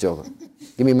killed this joker?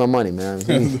 Give me my money, man.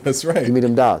 That's right. Give me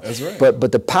them dollars. That's right.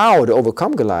 But the power to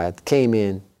overcome Goliath came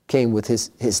with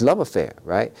his love affair,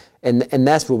 right? And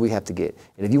that's what we have to get.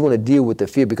 And if you want to deal with the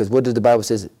fear, because what does the Bible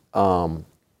says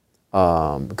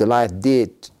Goliath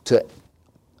did to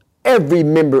every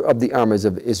member of the armies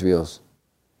of Israel's?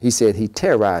 He said he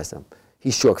terrorized them.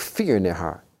 He struck fear in their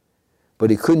heart.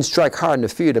 But he couldn't strike hard in the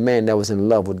fear of the man that was in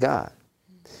love with God.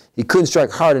 He couldn't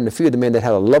strike hard in the fear of the man that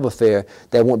had a love affair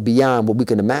that went beyond what we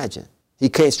can imagine. He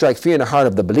can't strike fear in the heart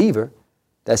of the believer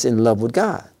that's in love with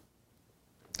God.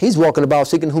 He's walking about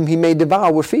seeking whom he may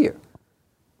devour with fear,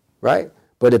 right?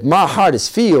 But if my heart is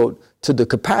filled to the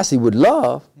capacity with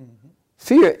love,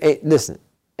 fear ain't no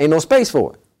space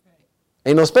for it.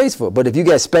 Ain't no space for it. But if you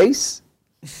got space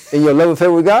in your love affair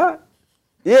with God,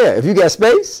 yeah, if you got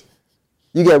space,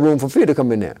 you got room for fear to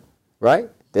come in there, right?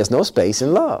 There's no space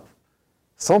in love.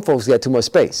 Some folks got too much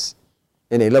space.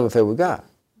 and a love affair with God.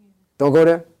 Don't go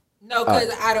there? No, because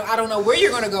I don't know where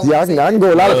you're going to go. Yeah, I can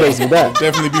go a lot of places with that.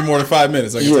 Definitely be more than 5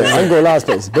 minutes. I can go a lot of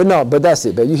places. But that's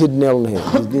it, man. You hit the nail on the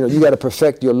head. You got to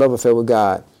perfect your love affair with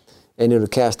God, and it'll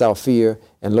cast out fear,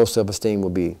 and low self-esteem will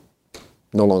be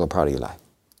no longer part of your life.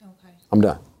 Okay. I'm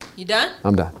done. You done?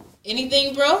 I'm done.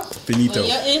 Anything, bro? Finito.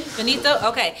 Finito?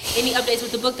 Okay. Any updates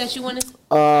with the book that you want to?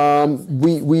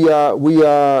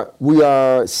 We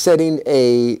are setting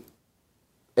a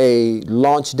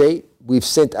launch date. We've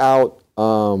sent out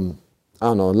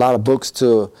a lot of books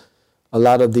to a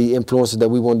lot of the influencers that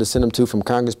we wanted to send them to, from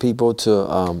Congress people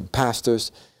to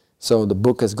pastors. So the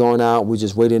book has gone out. We're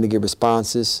just waiting to get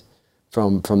responses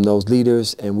from those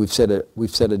leaders, and we've set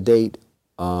a date.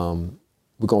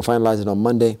 We're gonna finalize it on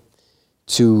Monday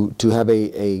to have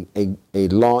a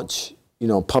launch,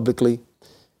 publicly,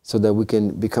 so that we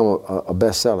can become a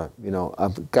bestseller.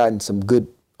 I've gotten some good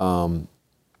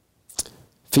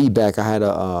feedback. I had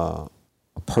a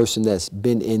person that's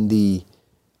been in the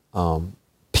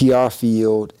PR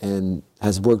field and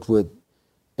has worked with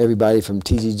everybody from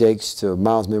T.D. Jakes to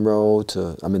Miles Monroe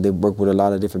they work with a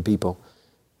lot of different people,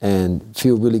 and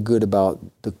feel really good about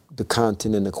the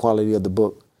content and the quality of the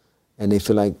book. And they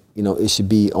feel like, it should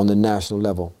be on the national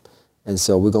level. And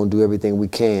so we're going to do everything we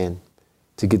can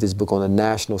to get this book on a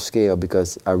national scale,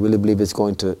 because I really believe it's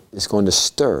going to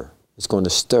stir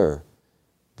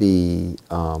the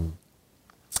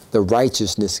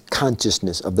righteousness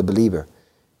consciousness of the believer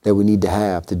that we need to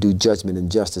have to do judgment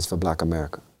and justice for Black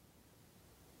America.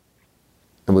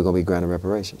 And we're going to be granting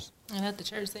reparations. And let the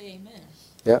church say amen.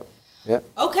 Yep.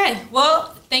 Okay.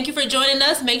 Well, thank you for joining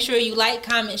us. Make sure you like,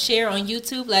 comment, share on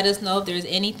YouTube. Let us know if there's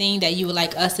anything that you would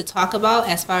like us to talk about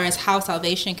as far as how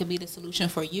salvation could be the solution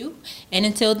for you. And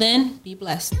until then, be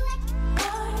blessed.